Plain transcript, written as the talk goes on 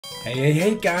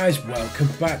Hey guys, welcome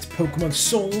back to Pokemon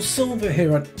SoulSilver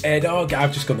here on HeartGold.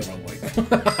 I've just gone the wrong way.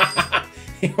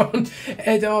 Here on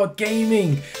HeartGold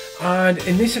Gaming, and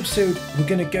in this episode we're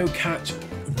going to go catch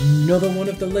another one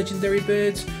of the legendary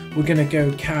birds. We're going to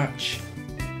go catch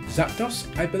Zapdos,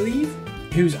 I believe,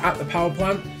 who's at the power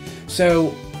plant.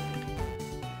 So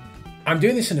I'm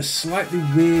doing this in a slightly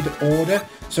weird order.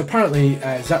 So apparently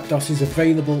Zapdos is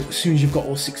available as soon as you've got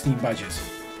all 16 badges.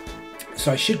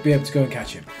 So I should be able to go and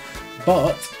catch him.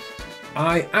 But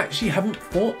I actually haven't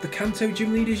fought the Kanto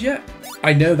gym leaders yet.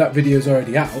 I know that video's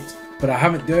already out, but I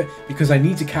haven't done it because I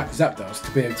need to catch Zapdos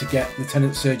to be able to get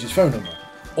Lieutenant Surge's phone number.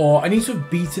 Or I need to have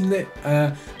beaten it.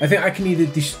 I think I can either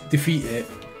defeat it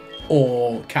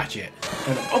or catch it.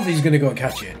 And I'm obviously going to go and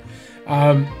catch it.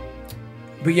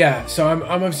 But yeah, so I'm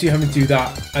obviously having to do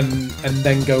that and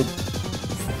then go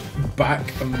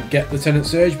back and get Lieutenant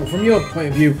Surge. But from your point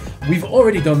of view, we've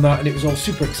already done that and it was all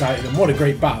super exciting, and what a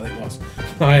great battle it was.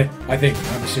 I think,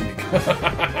 I'm assuming.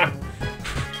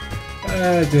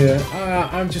 Oh dear,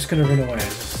 I'm just going to run away.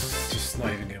 Just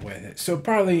not even going to wait it. So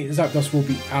apparently Zapdos will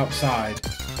be outside.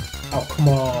 Oh, come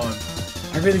on.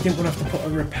 I really didn't want to have to put a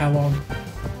repel on.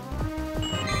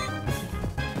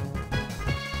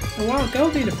 Oh wow,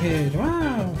 Goldeen appeared,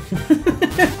 wow.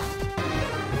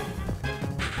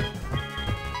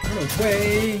 Run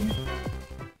away.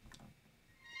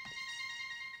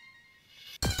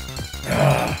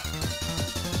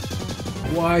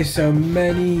 Why so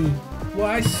many?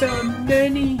 Why so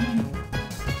many?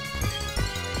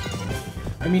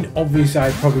 I mean, obviously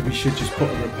I probably should just put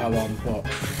a repel on, but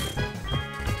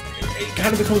it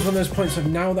kind of becomes one of those points of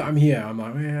now that I'm here, I'm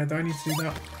like, yeah, do I need to do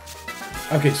that?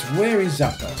 Okay, so where is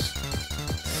Zapdos?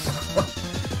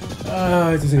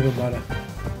 It doesn't even matter.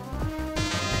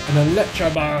 An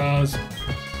Electrobuzz!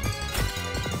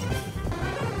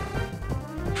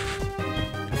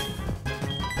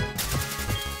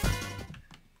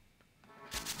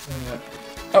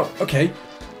 Oh, okay.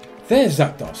 There's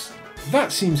Zapdos.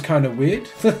 That seems kind of weird.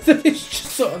 It's just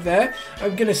sort of there.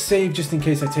 I'm going to save just in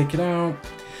case I take it out.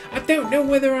 I don't know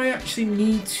whether I actually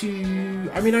need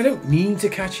to... I mean, I don't need to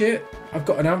catch it. I've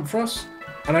got an Ampharos,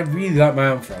 and I really like my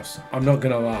Ampharos. I'm not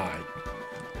going to lie.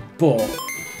 But,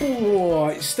 oh,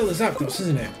 it's still a Zapdos,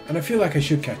 isn't it? And I feel like I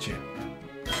should catch it.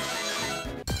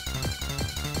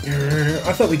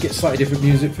 I thought we'd get slightly different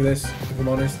music for this, if I'm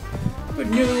honest. But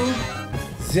no.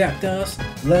 Zapdos,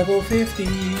 level 50.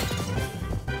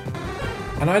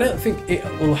 And I don't think it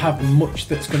will have much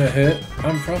that's going to hurt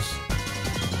Ampharos,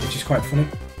 which is quite funny.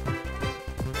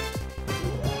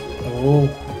 Oh.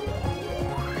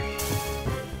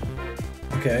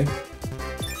 Okay.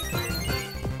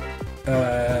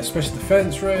 Special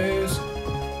defense rose.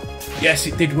 Yes,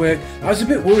 it did work. I was a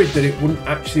bit worried that it wouldn't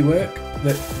actually work.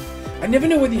 That I never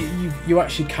know whether you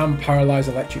actually can paralyze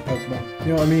electric Pokemon.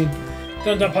 You know what I mean?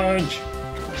 Thunder Punch.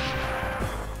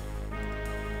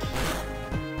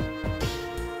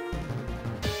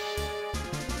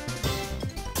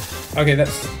 Okay,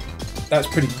 that's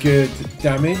pretty good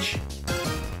damage.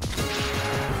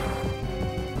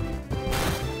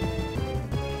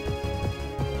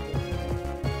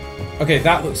 Okay,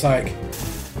 that looks like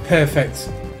perfect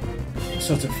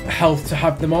sort of health to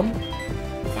have them on.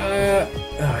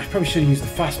 I probably should have used the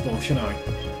fastball, shouldn't I?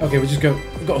 Okay, we've got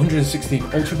 116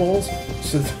 Ultra Balls,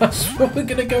 so that's what we're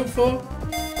gonna go for.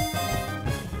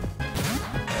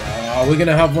 We're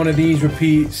gonna have one of these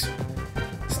repeats.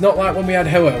 It's not like when we had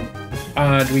Ho-Oh,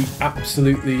 and we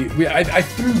absolutely... I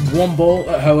threw one ball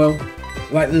at Ho-Oh,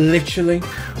 like literally.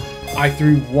 I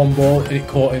threw one ball and it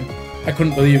caught him. I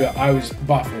couldn't believe it. I was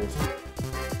baffled.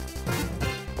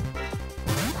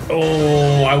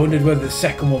 Oh, I wondered whether the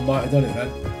second one might have done it then.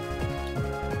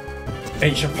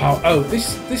 Ancient power. Oh,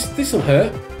 this'll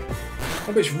hurt. Oh,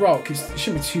 but it's rock. It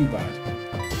shouldn't be too bad.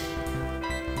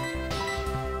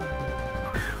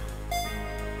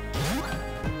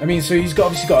 I mean, so he's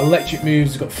obviously got electric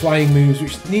moves. He's got flying moves,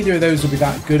 which neither of those will be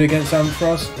that good against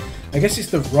Ampharos. I guess it's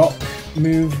the rock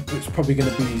move that's probably going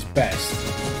to be his best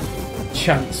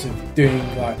chance of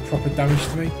doing like proper damage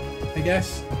to me, I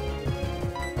guess.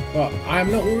 But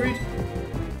I'm not worried.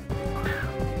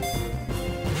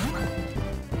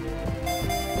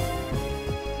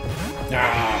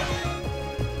 Ah.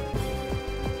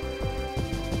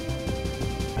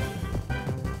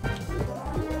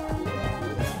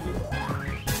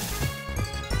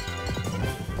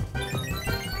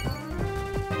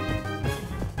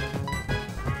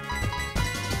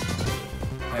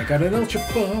 I got an Ultra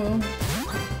Ball.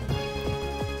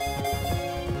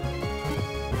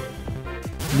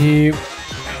 New.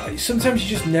 Sometimes you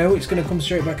just know it's going to come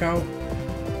straight back out.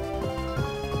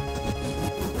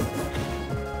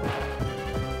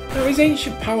 Now, is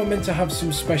Ancient Power meant to have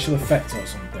some special effect or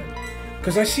something?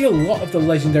 Because I see a lot of the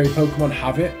legendary Pokemon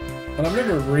have it, and I've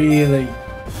never really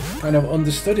kind of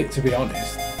understood it, to be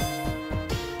honest.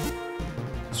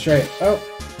 Straight. Oh.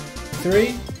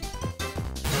 3.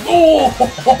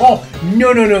 Oh!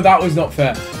 No, no, no, that was not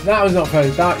fair. That was not fair.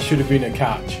 That should have been a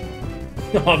catch.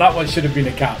 Oh, that one should have been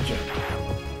a capture.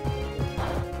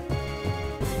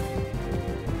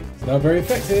 It's not very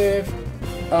effective.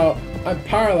 Oh, I'm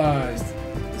paralyzed.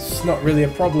 It's not really a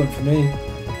problem for me,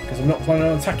 because I'm not planning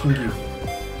on attacking you.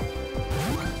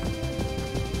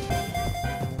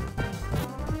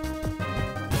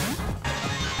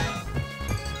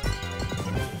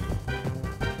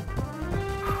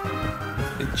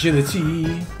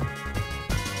 Agility.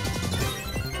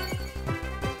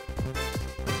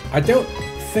 I don't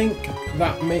think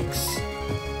that makes...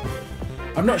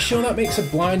 I'm not sure that makes a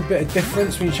blind bit of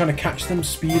difference when you're trying to catch them.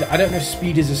 Speed. I don't know if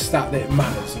speed is a stat that it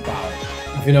matters about.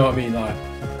 If you know what I mean, like...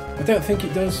 I don't think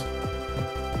it does.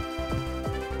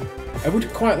 I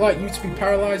would quite like you to be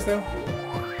paralysed though.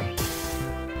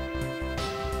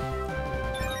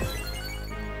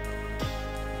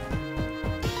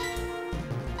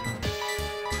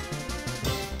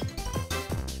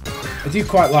 I do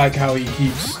quite like how he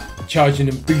keeps charging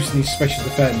and boosting his special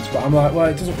defense, but I'm like, well,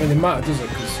 it doesn't really matter, does it?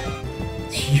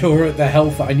 Because you're at the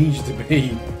health that I need you to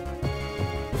be.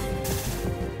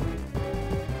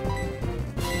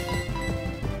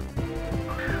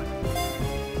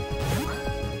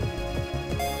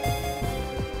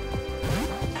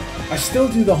 I still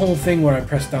do the whole thing where I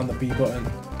press down the B button.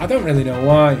 I don't really know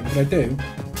why, but I do.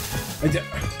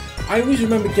 I always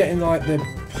remember getting like the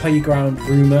playground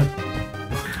rumour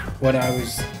when I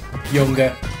was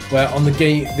younger, where on the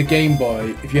Game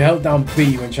Boy, if you held down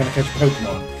B when trying to catch a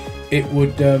Pokemon, it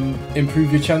would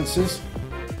improve your chances.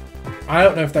 I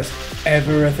don't know if that's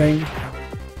ever a thing.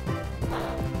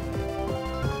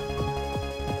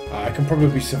 I can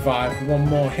probably survive one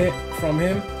more hit from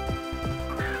him.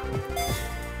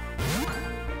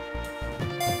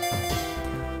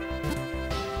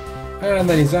 And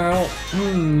then he's out.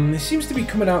 It seems to be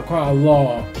coming out quite a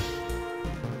lot.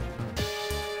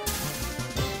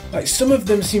 Like, some of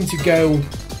them seem to go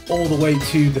all the way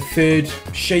to the third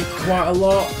shape quite a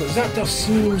lot, but Zapdos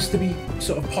seems to be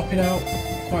sort of popping out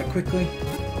quite quickly.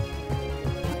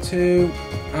 2,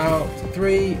 out,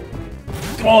 3.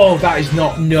 Oh, that is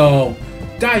not, no.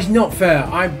 That is not fair.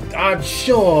 I'm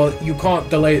sure you can't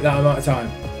delay it that amount of time.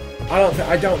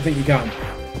 I don't think you can.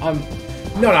 I'm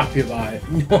not happy about it.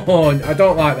 No, I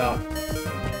don't like that.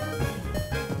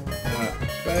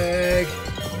 Big.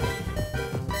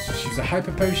 Use a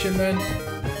hyper potion then.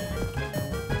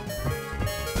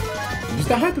 Use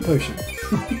the hyper potion.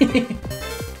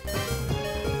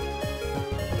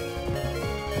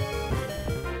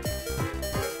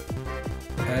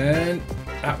 And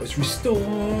that was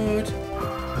restored.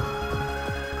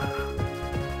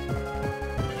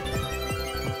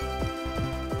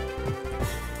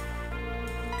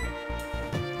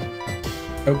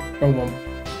 Oh, wrong one.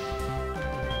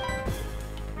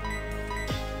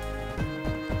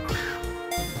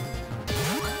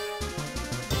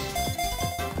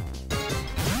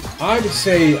 I would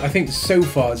say, I think so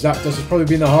far, Zapdos has probably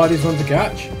been the hardest one to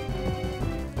catch.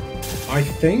 I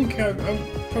think I'm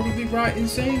probably right in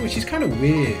saying, which is kind of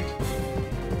weird.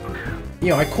 You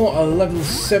know, I caught a level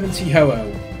 70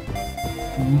 Ho-Oh.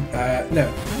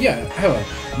 No, yeah,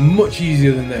 Ho-Oh. Much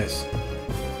easier than this.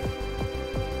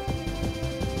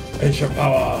 Ancient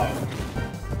Power!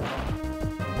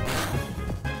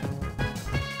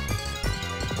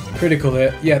 Critical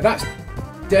hit. Yeah, that's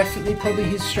definitely probably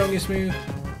his strongest move.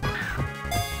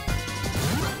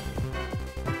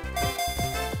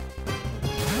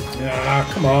 Ah,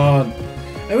 come on.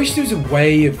 I wish there was a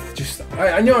way of just...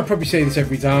 I know I probably say this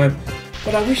every time,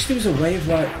 but I wish there was a way of,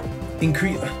 like,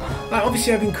 increase... Like,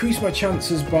 obviously, I've increased my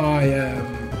chances by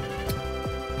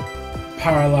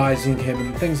paralysing him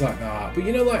and things like that. But,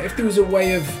 you know, like, if there was a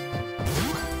way of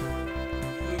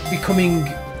becoming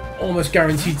almost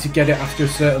guaranteed to get it after a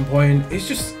certain point, it's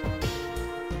just...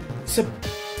 It's a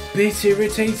bit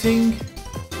irritating.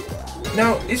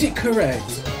 Now, is it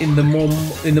correct in the more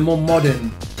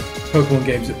modern Pokemon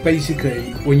games that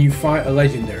basically when you fight a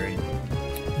legendary,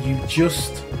 you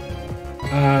just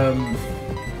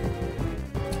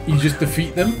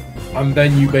defeat them and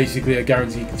then you basically are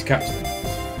guaranteed to catch them?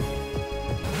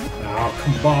 Oh,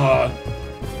 come on.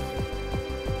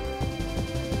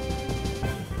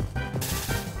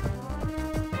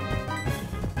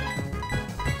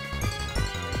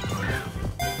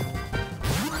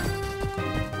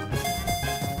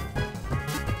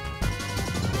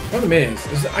 Problem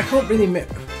is I can't really...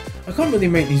 I'm I can't really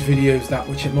make these videos that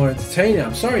much more entertaining.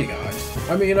 I'm sorry, guys.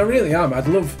 I mean, I really am. I'd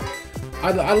love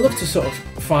to sort of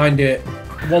find it,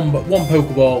 one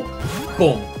Pokeball,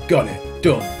 boom, got it,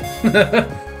 done.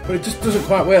 But it just doesn't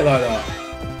quite work like that.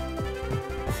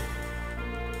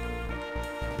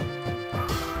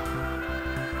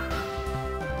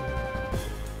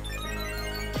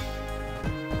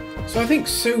 So I think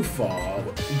so far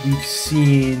we've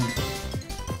seen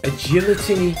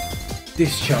agility,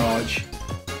 discharge,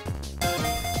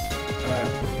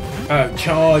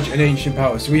 charge and ancient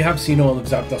power. So we have seen all of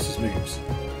Zapdos' moves.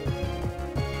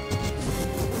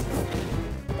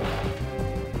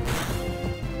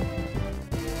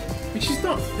 Which is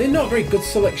they're not a very good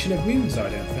selection of moves, I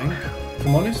don't think, if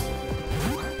I'm honest.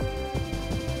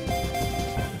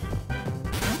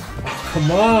 Oh,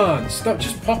 come on, stop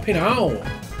just popping out.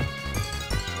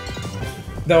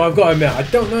 Though I've got to admit, I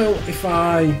don't know if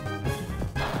I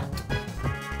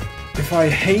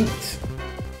hate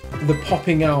the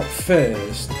popping out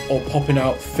first or popping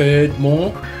out third more.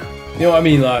 You know what I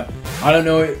mean? Like, I don't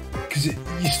know, because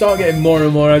you start getting more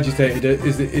and more agitated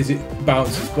as it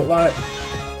bounces. But like,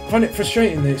 I find it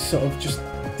frustrating that it's sort of just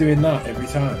doing that every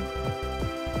time.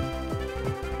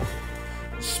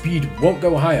 Speed won't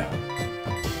go higher.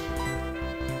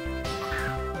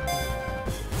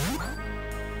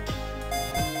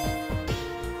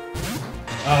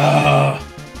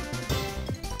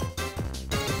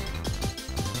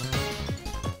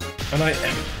 And I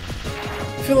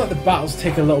feel like the battles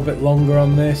take a little bit longer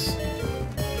on this.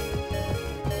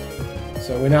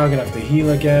 So we're now going to have to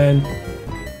heal again.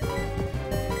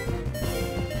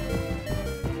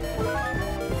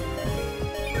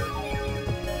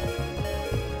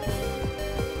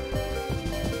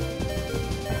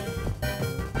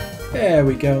 There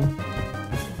we go.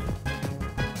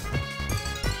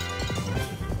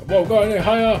 Won't go any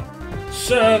higher.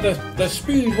 Sir, the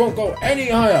speed won't go any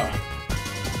higher.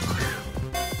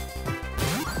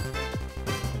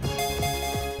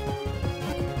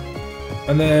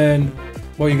 And then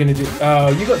what are you gonna do? Oh,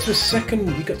 you got to a second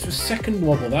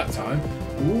wobble that time.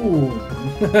 Ooh.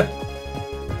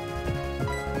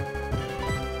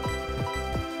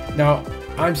 Now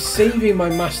I'm saving my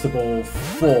Master Ball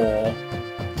for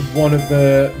one of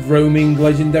the roaming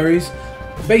legendaries.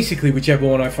 Basically whichever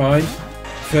one I find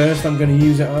first I'm going to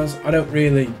use it as. I don't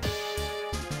really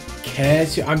care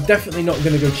to. I'm definitely not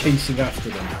going to go chasing after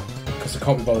them because I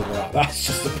can't be bothered with that. That's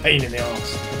just a pain in the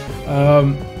arse.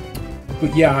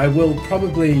 But yeah, I will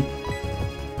probably,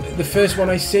 the first one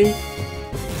I see,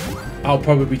 I'll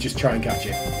probably just try and catch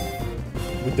it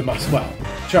with the mask. Well,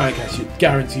 try and catch it,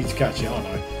 guaranteed to catch it, aren't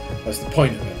I? That's the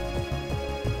point of it.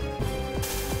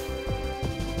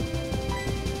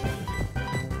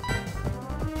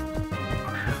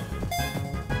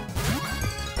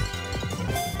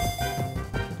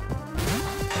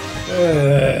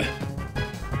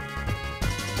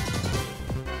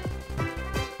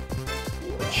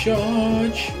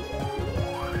 Charge.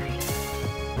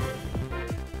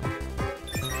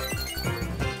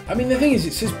 I mean, the thing is,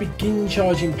 it says begin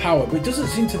charging power, but it doesn't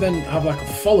seem to then have like a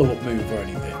follow-up move or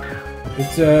anything.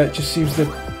 It just seems to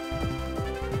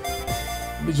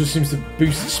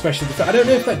boost its special defense. I don't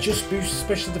know if that just boosts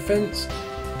special defense.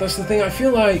 That's the thing. I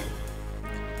feel like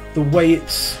the way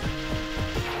it's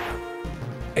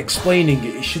explaining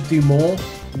it, it should do more.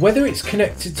 Whether it's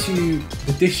connected to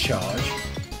the discharge,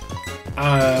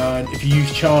 and if you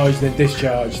use charge then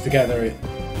discharge together, it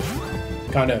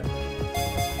kind of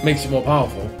makes it more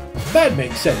powerful. That'd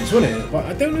make sense, wouldn't it? But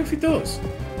I don't know if it does.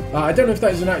 I don't know if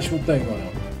that is an actual thing or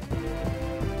not.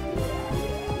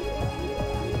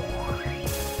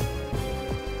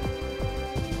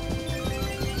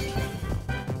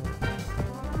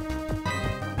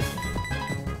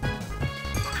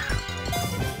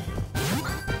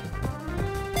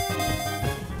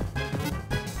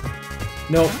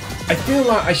 No, I feel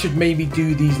like I should maybe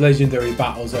do these legendary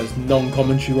battles as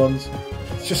non-commentary ones.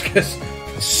 Just because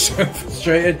it's so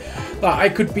frustrating. Like, I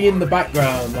could be in the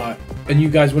background, like, and you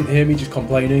guys wouldn't hear me just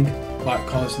complaining, like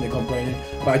constantly complaining,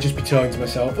 but I'd just be talking to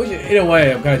myself. Which, in a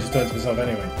way, I'm kind of just talking to myself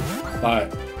anyway.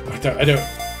 Like, I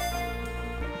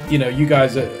don't. You know, you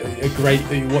guys are great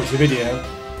that you watch the video,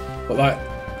 but like,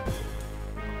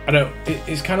 I don't.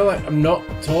 It's kind of like I'm not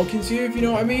talking to you, if you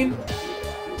know what I mean.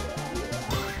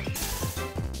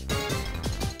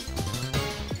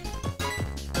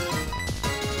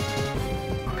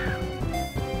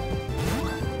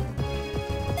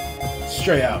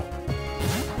 Straight out.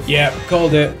 Yeah,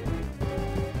 called it.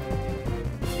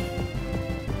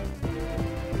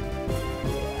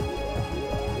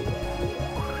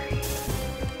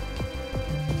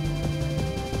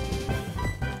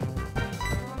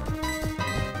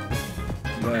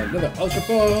 Ultra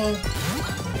Ball.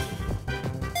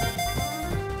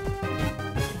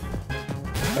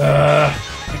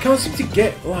 I can't seem to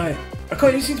get, like... I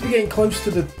can't even seem to be getting close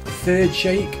to the third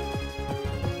shake.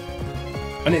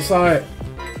 And it's like...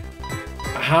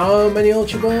 How many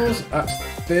Ultra Balls? That's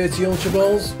 30 Ultra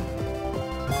Balls.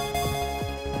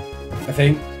 I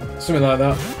think. Something like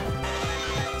that.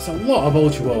 It's a lot of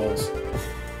Ultra Balls.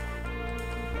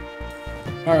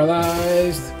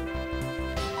 Paralyzed.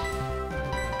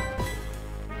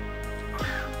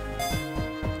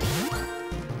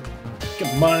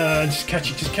 Come on, just catch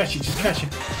it, just catch it, just catch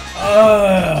it.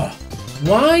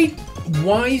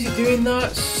 Why is it doing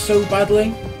that so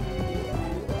badly?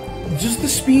 Does the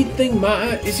speed thing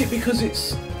matter? Is it because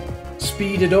it's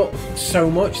speeded up so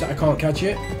much that I can't catch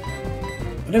it?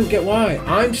 I don't get why.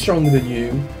 I'm stronger than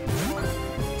you.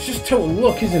 It's just total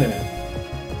luck, isn't it?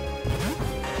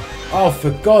 Oh,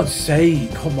 for God's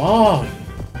sake, come on.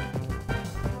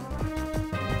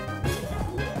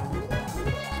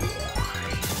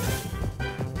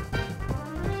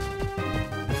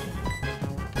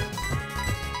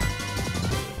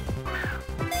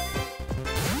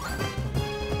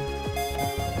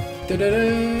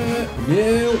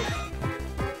 No.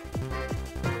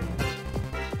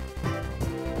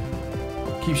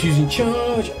 Keeps using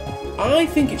charge. I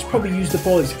think it's probably used up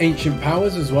all its ancient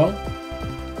powers as well.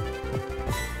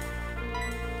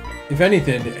 If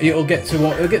anything, it'll get to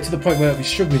the point where it'll be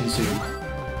struggling soon,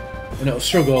 and it'll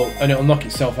struggle and it'll knock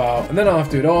itself out, and then I'll have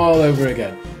to do it all over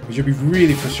again, which will be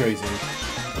really frustrating.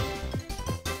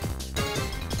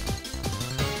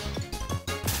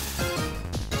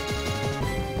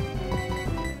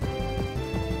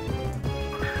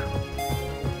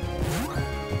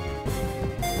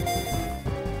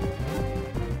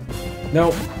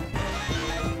 Nope.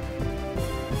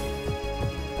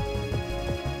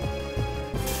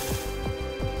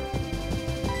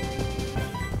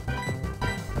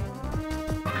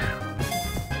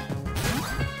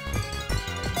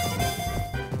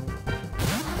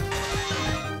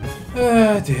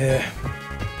 Oh dear.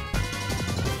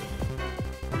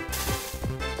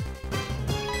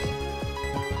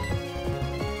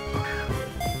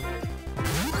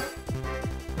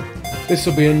 This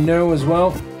will be a no as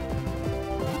well.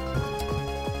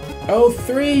 Oh,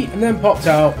 3, and then popped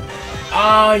out.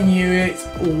 I knew it.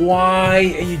 Why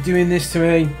are you doing this to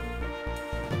me?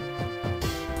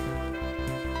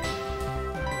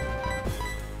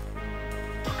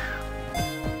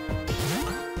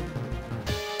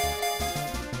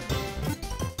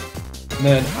 And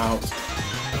then out.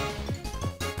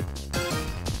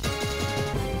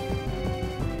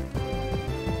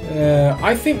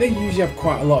 I think they usually have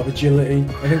quite a lot of agility.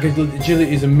 I think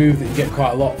agility is a move that you get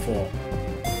quite a lot for.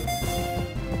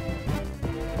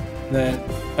 Then,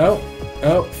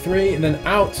 oh, 3, and then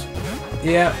out.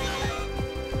 Yeah.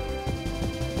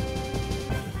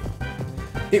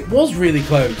 It was really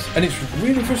close, and it's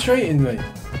really frustrating me.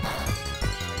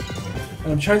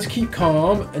 And I'm trying to keep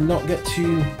calm and not get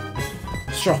too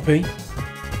stroppy.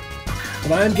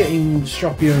 But I am getting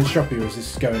stroppier and stroppier as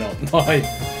this is going on. Like,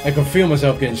 I can feel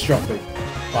myself getting stroppy.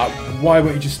 Like, why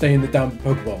won't you just stay in the damn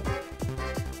Pokeball?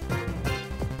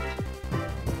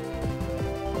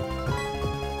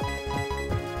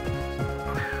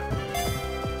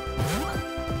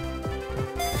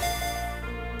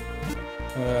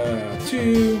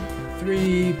 Two,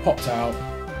 3, popped out.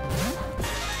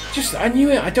 Just, I knew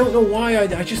it. I don't know why.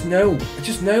 I just know. I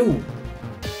just know.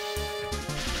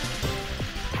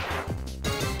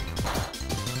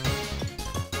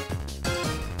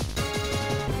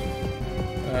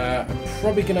 I'm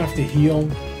probably gonna have to heal.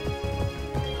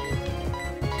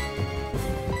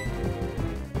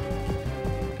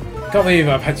 Can't believe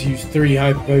I've had to use 3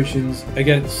 hyper potions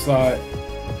against, like,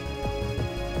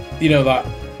 you know, that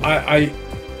I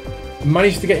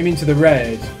managed to get him into the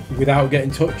red without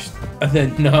getting touched, and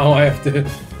then now I have to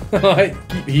like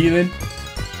keep healing.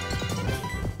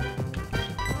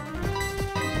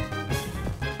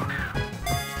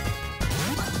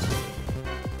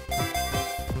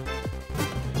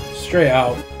 Straight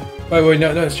out. Wait,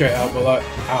 no, not straight out, but like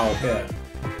out, yeah.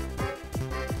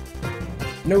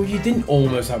 No, you didn't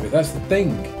almost have it, that's the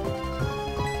thing.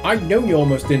 I know you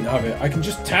almost didn't have it, I can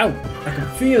just tell. I can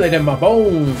feel it in my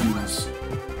bones.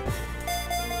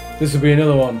 This will be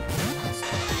another one.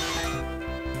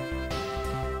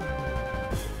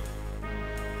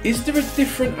 Is there a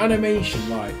different animation?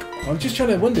 Like, I'm just trying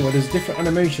to wonder whether there's a different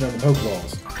animation on the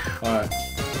Pokeballs. Alright.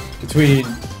 Between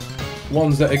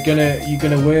ones that are you're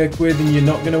gonna work with and you're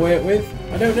not gonna work with?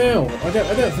 I don't know. I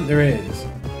don't think there is.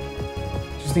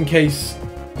 Just in case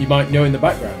you might know in the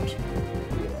background.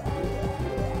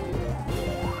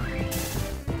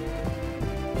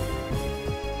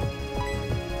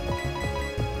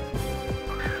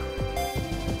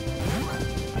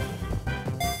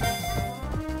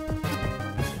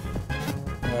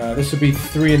 This would be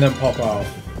 3 and then pop out.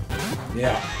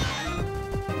 Yeah.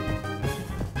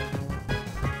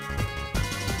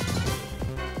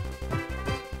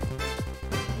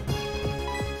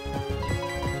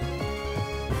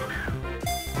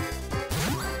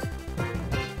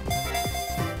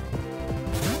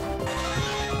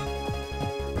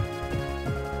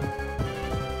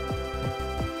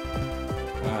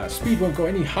 Speed won't go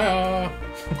any higher.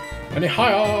 Any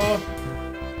higher.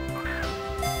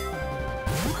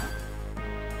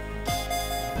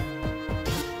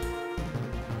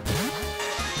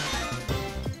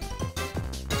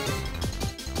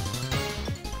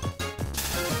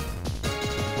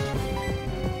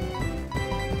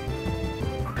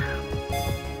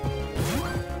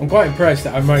 I'm quite impressed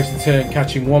that I managed to turn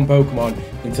catching one Pokemon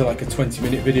into like a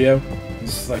 20-minute video.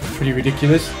 It's like pretty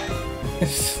ridiculous.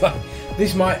 It's like,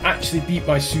 this might actually beat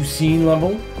my SoulSilver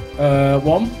level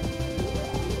 1.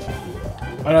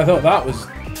 And I thought that was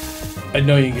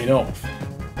annoying enough.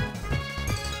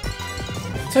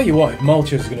 I'll tell you what, if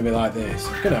Moltres is going to be like this,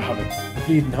 I'm going to have a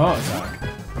bleeding heart attack.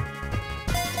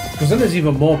 Because then there's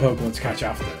even more Pokemon to catch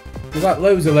after. There's like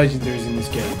loads of legendaries in this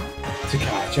game to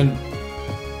catch, and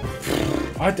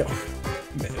I don't.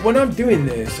 When I'm doing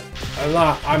this,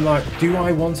 I'm like, do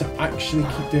I want to actually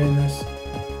keep doing this?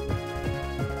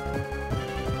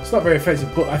 It's not very effective,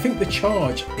 but I think the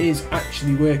charge is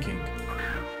actually working.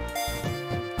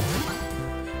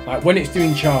 Like when it's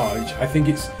doing charge, I think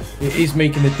it is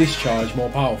making the discharge more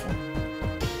powerful.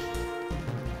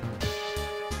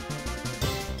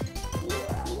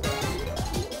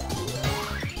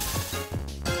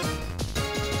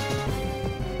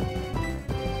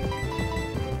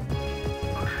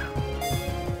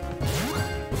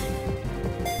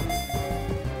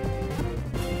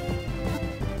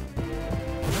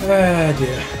 Ah,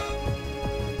 dear.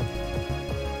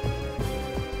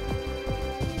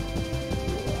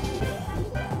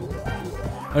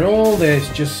 And all this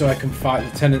just so I can fight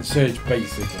Lieutenant Surge,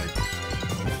 basically.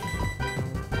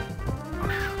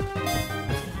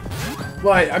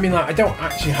 Right, I mean, like, I don't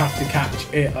actually have to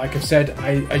catch it. Like I've said,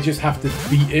 I just have to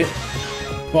beat it.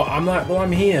 But I'm like, well,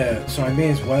 I'm here, so I may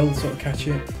as well sort of catch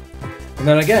it. And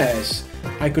then I guess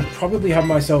I could probably have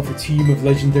myself a team of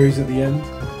legendaries at the end.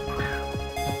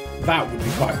 That would be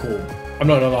quite cool. I'm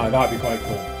not gonna lie, that'd be quite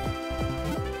cool.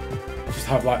 Just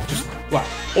have like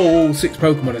all 6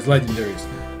 Pokemon as legendaries.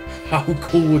 How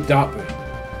cool would that be?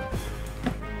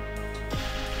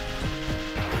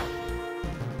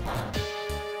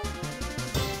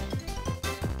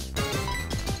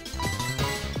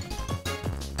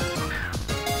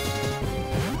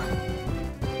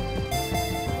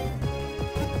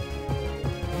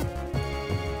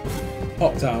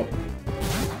 Popped out.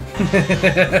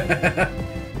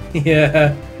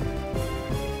 Yeah.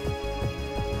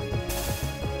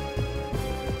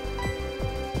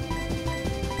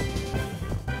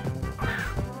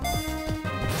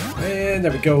 And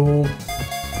there we go.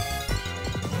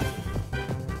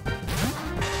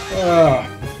 Ah.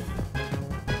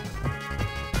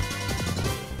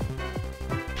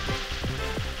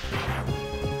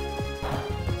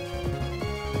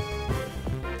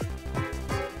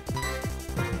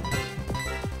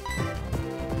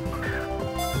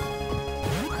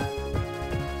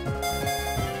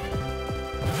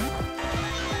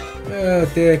 Oh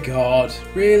dear God,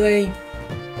 really?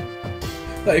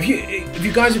 Like, if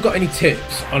you guys have got any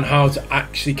tips on how to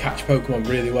actually catch Pokemon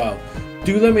really well,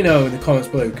 do let me know in the comments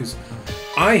below, because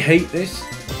I hate this.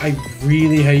 I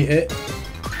really hate it.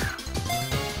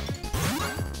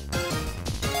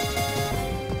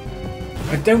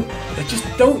 I just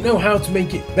don't know how to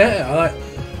make it better.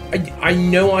 Like, I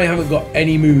know I haven't got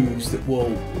any moves that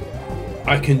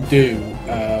I can do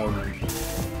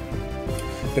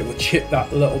that will chip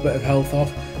that little bit of health off,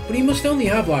 but he must only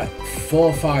have like 4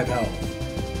 or 5 health.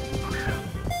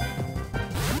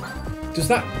 Does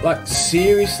that like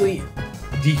seriously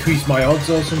decrease my odds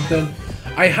or something?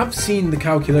 I have seen the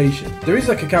calculation. There is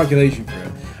like a calculation for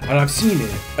it, and I've seen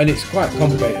it, and it's quite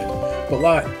complicated. But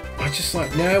like, I just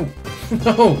like, no,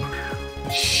 no.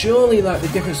 Surely like the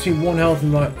difference between 1 health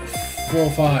and like 4 or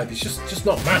 5 is just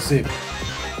not massive.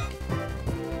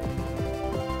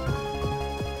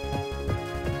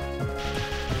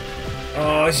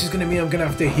 Oh, this is going to mean I'm going to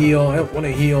have to heal. I don't want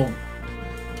to heal.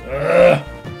 Ugh.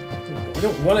 I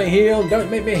don't want to heal. Don't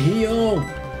make me heal.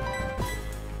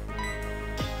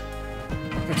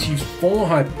 I've had to use 4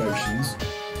 Hyper Potions.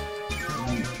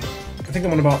 I think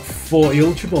I'm on about 40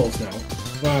 Ultra Balls now.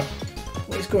 But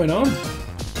what is going on?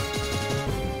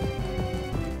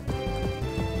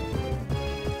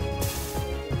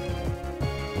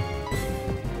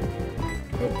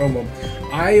 Oh,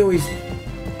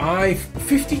 I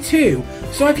 52?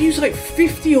 So I've used like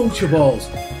 50 Ultra Balls.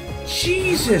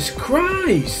 Jesus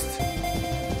Christ!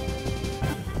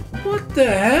 What the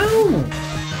hell?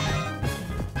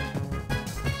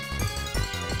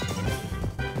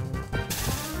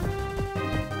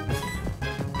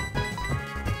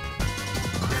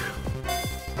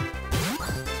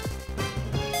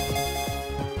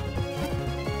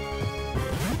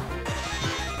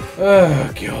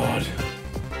 Oh God.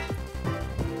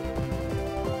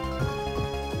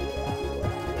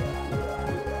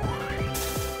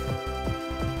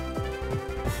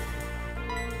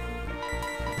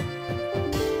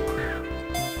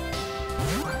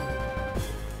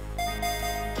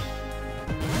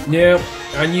 Yeah,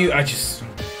 I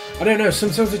don't know,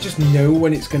 sometimes I just know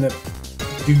when it's gonna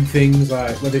do things,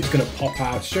 like whether it's gonna pop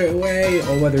out straight away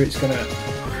or whether it's gonna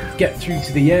get through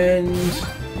to the end.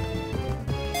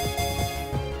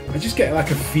 I just get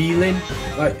like a feeling,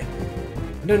 like,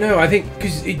 I don't know, I think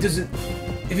because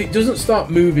if it doesn't start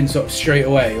moving sort of straight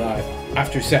away, like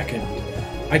after a second,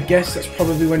 I guess that's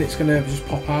probably when it's gonna just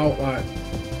pop out, like,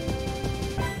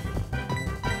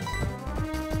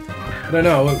 I don't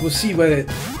know, we'll see when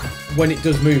it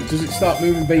does move. Does it start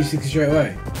moving basically straight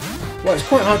away? Well, it's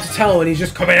quite hard to tell when he's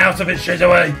just coming out of it straight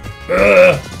away.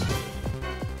 Ugh.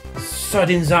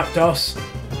 Sodding Zapdos.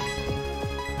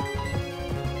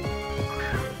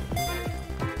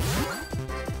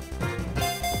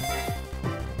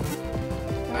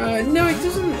 No, it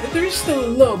doesn't. There is still a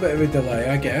little bit of a delay,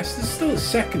 I guess. There's still a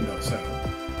second or so.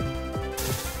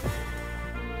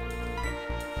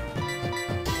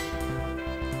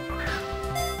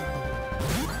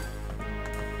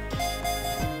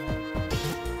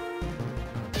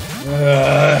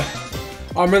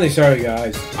 I'm really sorry,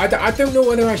 guys. I don't know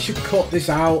whether I should cut this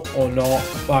out or not.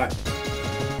 Like,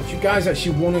 do you guys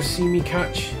actually want to see me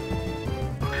catch?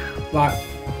 Like,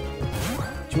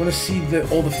 do you want to see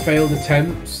all the failed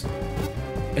attempts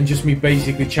and just me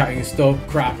basically chatting and stuff,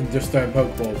 crap, and just throwing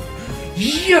Pokeball?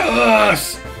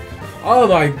 Yes! Oh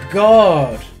my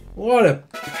God! What a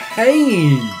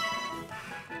pain!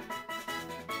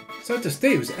 So to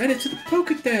stay was added to the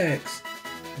Pokedex.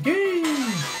 Yay!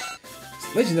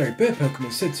 Legendary bird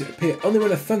Pokemon said to appear only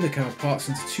when a Thundercloud parts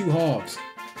into two halves.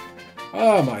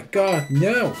 Oh my God,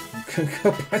 no!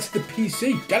 Go back to the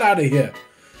PC. Get out of here!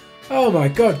 Oh my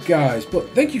God, guys! But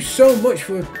thank you so much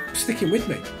for sticking with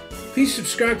me. Please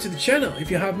subscribe to the channel if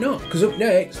you have not, because up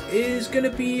next is going to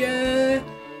be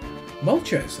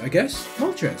Moltres, I guess.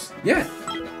 Moltres, yeah.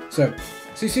 So,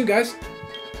 see you soon, guys.